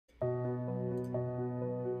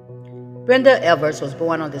Brenda Evers was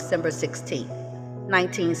born on December 16,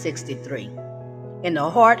 1963, in the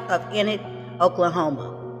heart of Enid,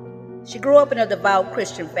 Oklahoma. She grew up in a devout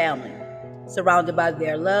Christian family, surrounded by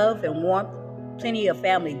their love and warmth, plenty of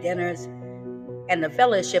family dinners, and the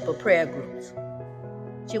fellowship of prayer groups.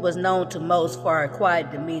 She was known to most for her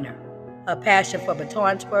quiet demeanor, her passion for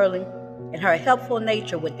baton twirling, and her helpful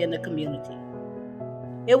nature within the community.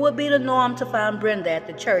 It would be the norm to find Brenda at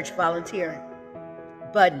the church volunteering,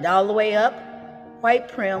 buttoned all the way up, quite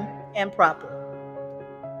prim and proper.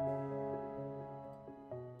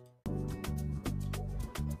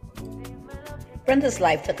 Brenda's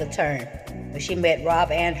life took a turn when she met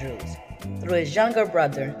Rob Andrews through his younger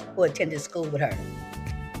brother who attended school with her.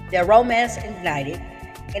 Their romance ignited,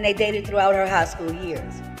 and they dated throughout her high school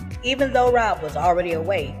years, even though Rob was already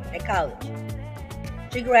away at college.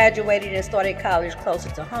 She graduated and started college closer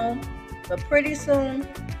to home, but pretty soon,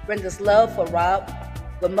 Brenda's love for Rob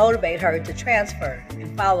would motivate her to transfer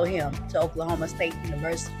and follow him to Oklahoma State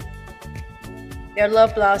University. Their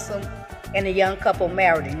love blossomed, and the young couple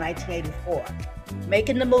married in 1984,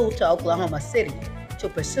 making the move to Oklahoma City to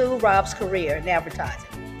pursue Rob's career in advertising.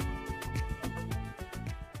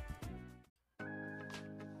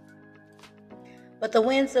 But the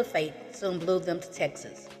winds of fate soon blew them to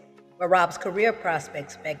Texas, where Rob's career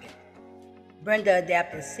prospects beckoned. Brenda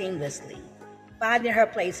adapted seamlessly, finding her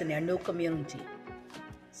place in their new community.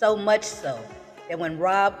 So much so that when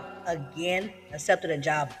Rob again accepted a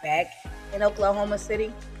job back in Oklahoma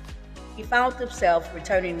City, he found himself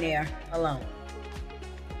returning there alone.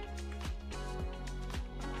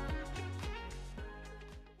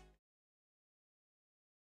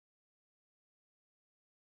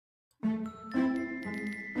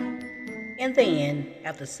 In the end,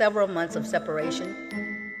 after several months of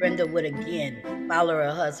separation, Brenda would again follow her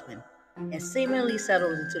husband and seemingly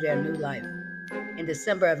settle into their new life. In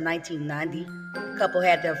December of 1990, the couple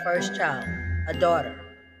had their first child, a daughter.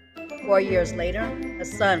 4 years later, a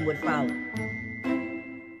son would follow.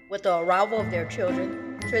 With the arrival of their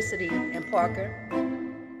children, Tricity and Parker,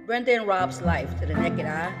 Brenda and Rob's life to the naked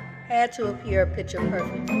eye had to appear picture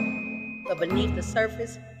perfect. But beneath the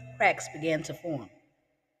surface, cracks began to form.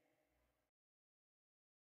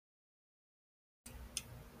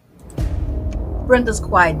 Brenda's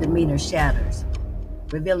quiet demeanor shatters,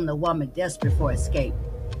 revealing a woman desperate for escape.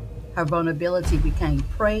 Her vulnerability became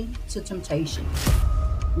prey to temptation.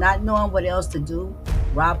 Not knowing what else to do,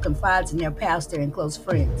 Rob confides in their pastor and close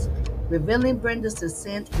friends, revealing Brenda's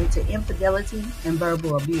descent into infidelity and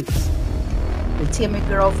verbal abuse. The timid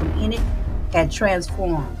girl from Enid had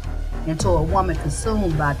transformed into a woman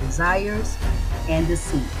consumed by desires and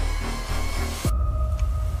deceit.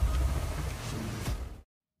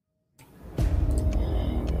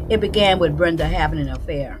 It began with Brenda having an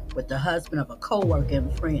affair with the husband of a co-worker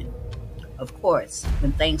and friend. Of course,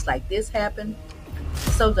 when things like this happen,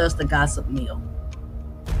 so does the gossip mill.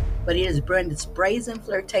 But it is Brenda's brazen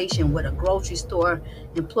flirtation with a grocery store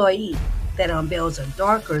employee that unveils a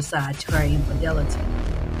darker side to her infidelity.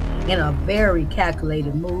 In a very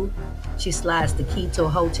calculated move, she slides the key to a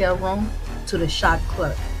hotel room to the shocked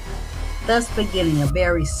clerk, thus beginning a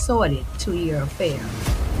very sordid 2-year affair.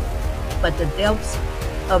 But the depths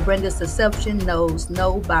of Brenda's deception knows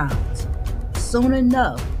no bounds. Soon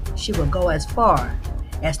enough, she will go as far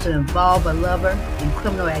as to involve a lover in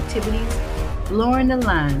criminal activities, blurring the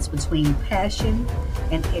lines between passion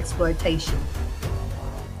and exploitation.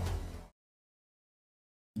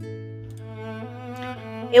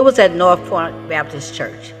 It was at North Point Baptist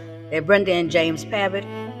Church that Brenda and James Pavitt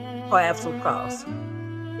paths would cross.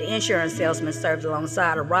 The insurance salesman served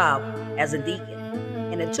alongside of Rob as a deacon,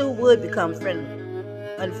 and the two would become friendly.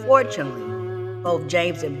 Unfortunately, both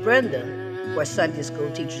James and Brenda were Sunday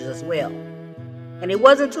school teachers as well, and it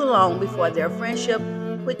wasn't too long before their friendship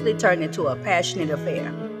quickly turned into a passionate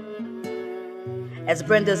affair. As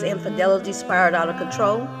Brenda's infidelity spiraled out of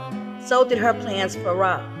control, so did her plans for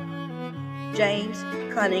Rob. James,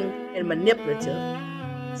 cunning and manipulative,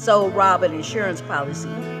 sold Rob an insurance policy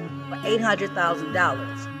for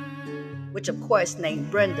 $800,000, which of course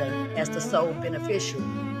named Brenda as the sole beneficiary.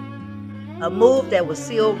 A move that would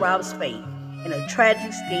seal Rob's fate in a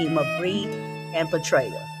tragic scheme of greed and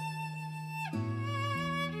betrayal.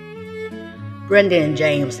 Brenda and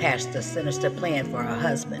James hatched a sinister plan for her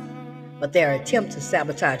husband, but their attempt to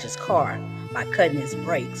sabotage his car by cutting his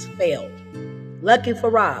brakes failed. Lucky for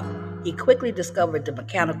Rob, he quickly discovered the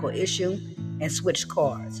mechanical issue and switched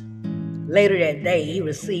cars. Later that day, he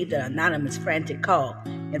received an anonymous frantic call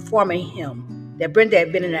informing him that Brenda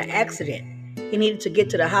had been in an accident. He needed to get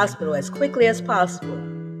to the hospital as quickly as possible,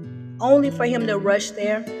 only for him to rush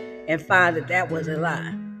there and find that that was a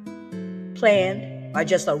lie. planned or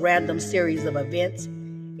just a random series of events,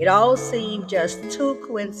 it all seemed just too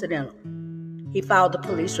coincidental. He filed a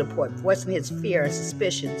police report, voicing his fear and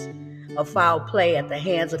suspicions of foul play at the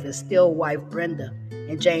hands of his still wife Brenda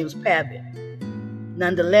and James Pavitt.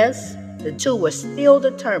 Nonetheless, the two were still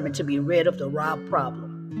determined to be rid of the Rob problem.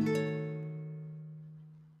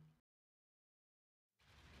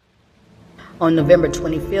 On November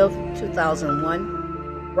 25th,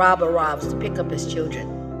 2001, Rob arrives to pick up his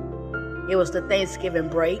children. It was the Thanksgiving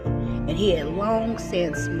break, and he had long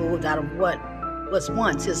since moved out of what was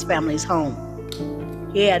once his family's home.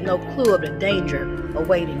 He had no clue of the danger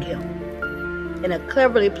awaiting him. In a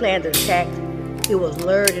cleverly planned attack, he was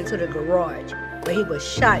lured into the garage, where he was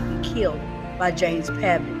shot and killed by James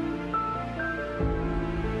Pavitt.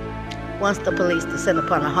 Once the police descend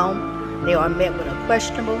upon the home, they are met with a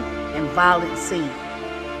questionable and violent scene.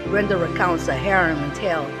 Brenda recounts a harrowing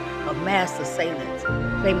tale of masked assailants,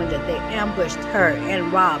 claiming that they ambushed her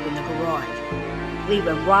and Rob in the garage,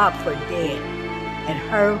 leaving Rob for dead and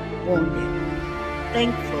her wounded.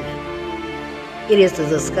 Thankfully, it is the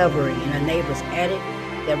discovery in a neighbor's attic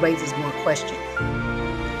that raises more questions.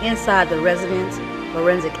 Inside the residence,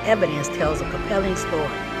 forensic evidence tells a compelling story.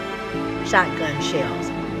 Shotgun shells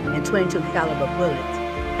and .22 caliber bullets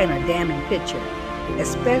paint a damning picture,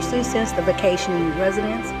 especially since the vacationing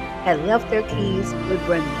residents had left their keys with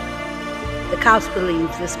Brenda. The cops believe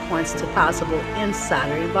this points to possible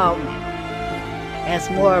insider involvement. As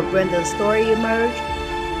more of Brenda's story emerged,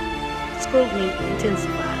 scrutiny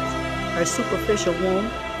intensifies. Her superficial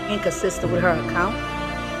wound, inconsistent with her account,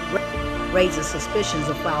 raises suspicions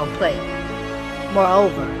of foul play.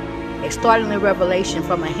 Moreover, a startling revelation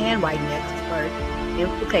from a handwriting expert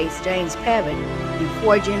implicates James Pavitt in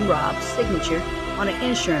forging Rob's signature on an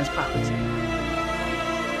insurance policy.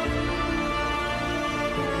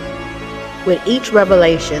 With each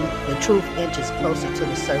revelation, the truth inches closer to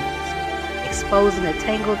the surface, exposing the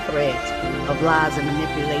tangled threads of lies and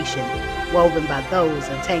manipulation woven by those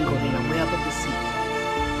entangled in a web of deceit.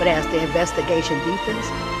 But as the investigation deepens,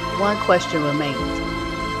 one question remains: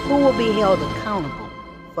 who will be held accountable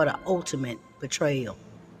for the ultimate betrayal?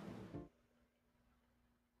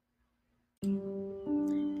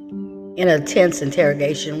 In a tense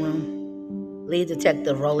interrogation room, lead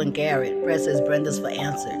detective Roland Garrett presses Brenda for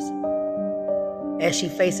answers. As she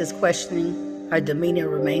faces questioning, her demeanor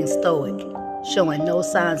remains stoic, showing no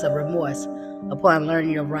signs of remorse upon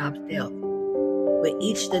learning of Rob's death. With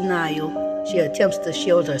each denial, she attempts to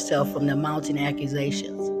shield herself from the mounting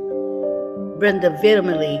accusations. Brenda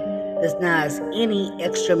vehemently denies any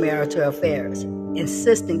extramarital affairs,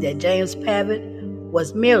 insisting that James Pavitt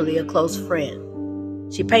was merely a close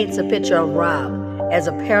friend. She paints a picture of Rob as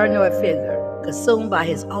a paranoid figure, consumed by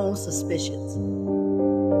his own suspicions.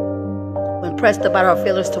 When pressed about her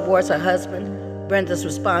feelings towards her husband, Brenda's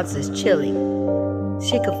response is chilling.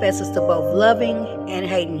 She confesses to both loving and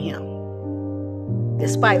hating him.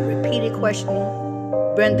 Despite repeated questioning,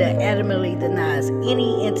 Brenda adamantly denies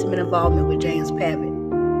any intimate involvement with James Pavitt,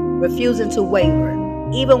 refusing to waver,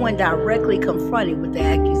 even when directly confronted with the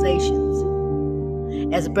accusations.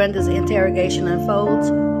 As Brenda's interrogation unfolds,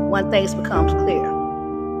 one thing becomes clear.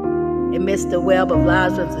 Amidst the web of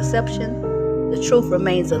lies and deception, the truth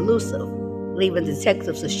remains elusive, leaving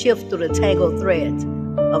detectives to shift through the tangled threads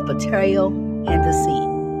of betrayal and deceit.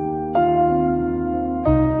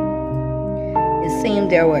 It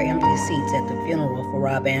seemed there were empty seats at the funeral for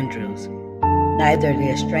Rob Andrews. Neither the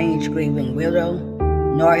estranged grieving widow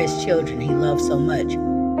nor his children he loved so much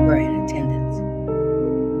were in attendance.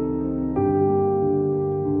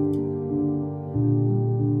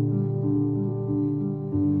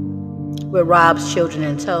 With Rob's children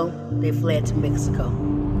in tow, they fled to Mexico,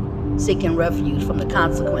 seeking refuge from the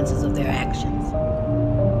consequences of their actions.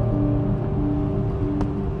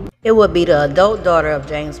 It would be the adult daughter of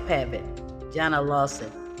James Pavitt, Jana Lawson,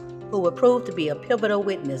 who would prove to be a pivotal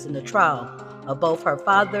witness in the trial of both her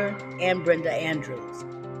father and Brenda Andrews.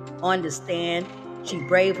 On the stand, she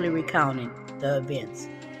bravely recounted the events.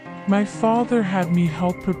 My father had me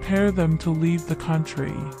help prepare them to leave the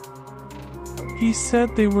country. He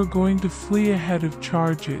said they were going to flee ahead of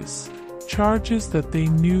charges that they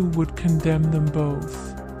knew would condemn them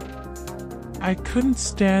both. I couldn't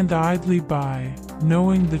stand idly by,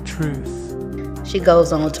 knowing the truth. She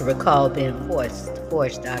goes on to recall being forced to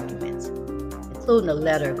forge documents, including a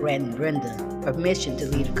letter granting Brenda permission to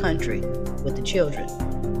leave the country with the children.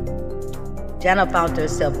 Jana found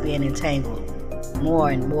herself being entangled more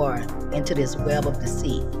and more into this web of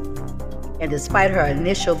deceit. And despite her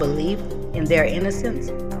initial belief in their innocence,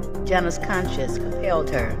 Jana's conscience compelled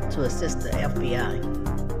her to assist the FBI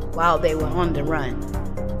while they were on the run.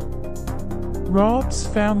 Rob's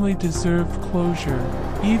family deserved closure,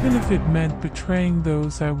 even if it meant betraying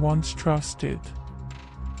those I once trusted.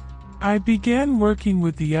 I began working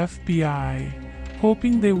with the FBI,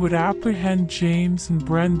 hoping they would apprehend James and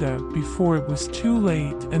Brenda before it was too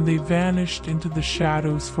late and they vanished into the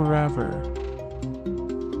shadows forever.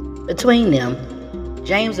 Between them,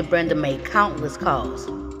 James and Brenda made countless calls,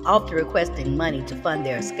 often requesting money to fund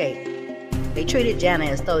their escape. They treated Jana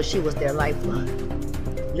as though she was their lifeline.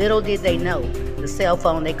 Little did they know, the cell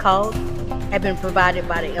phone they called had been provided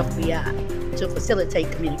by the FBI to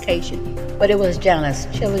facilitate communication, but it was Jana's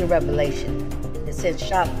chilling revelation that sent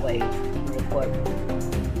shockwaves through the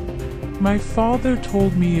courtroom. My father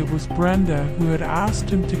told me it was Brenda who had asked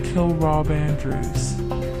him to kill Rob Andrews.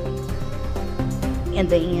 In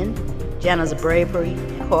the end, Jana's bravery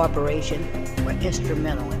and cooperation were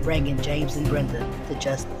instrumental in bringing James and Brenda to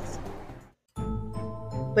justice.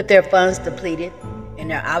 With their funds depleted and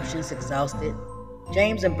their options exhausted,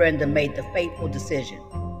 James and Brenda made the fateful decision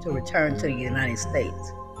to return to the United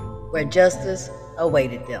States, where justice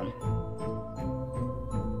awaited them.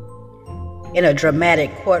 In a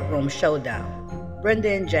dramatic courtroom showdown, Brenda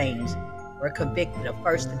and James were convicted of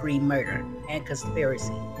first-degree murder and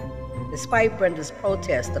conspiracy. Despite Brenda's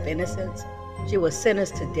protest of innocence, she was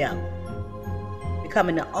sentenced to death,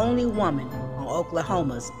 becoming the only woman on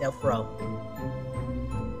Oklahoma's Deathrow.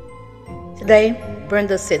 Today,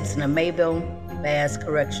 Brenda sits in a Mayville Bass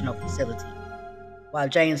Correctional Facility, while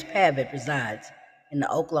James Pavitt resides in the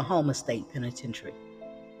Oklahoma State Penitentiary.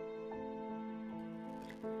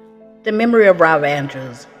 The memory of Rob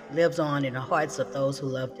Andrews lives on in the hearts of those who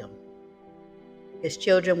loved him. His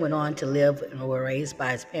children went on to live and were raised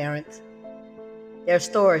by his parents. Their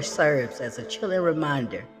story serves as a chilling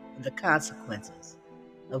reminder of the consequences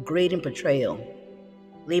of greed and betrayal,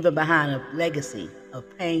 leaving behind a legacy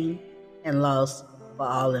of pain and loss for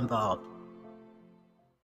all involved.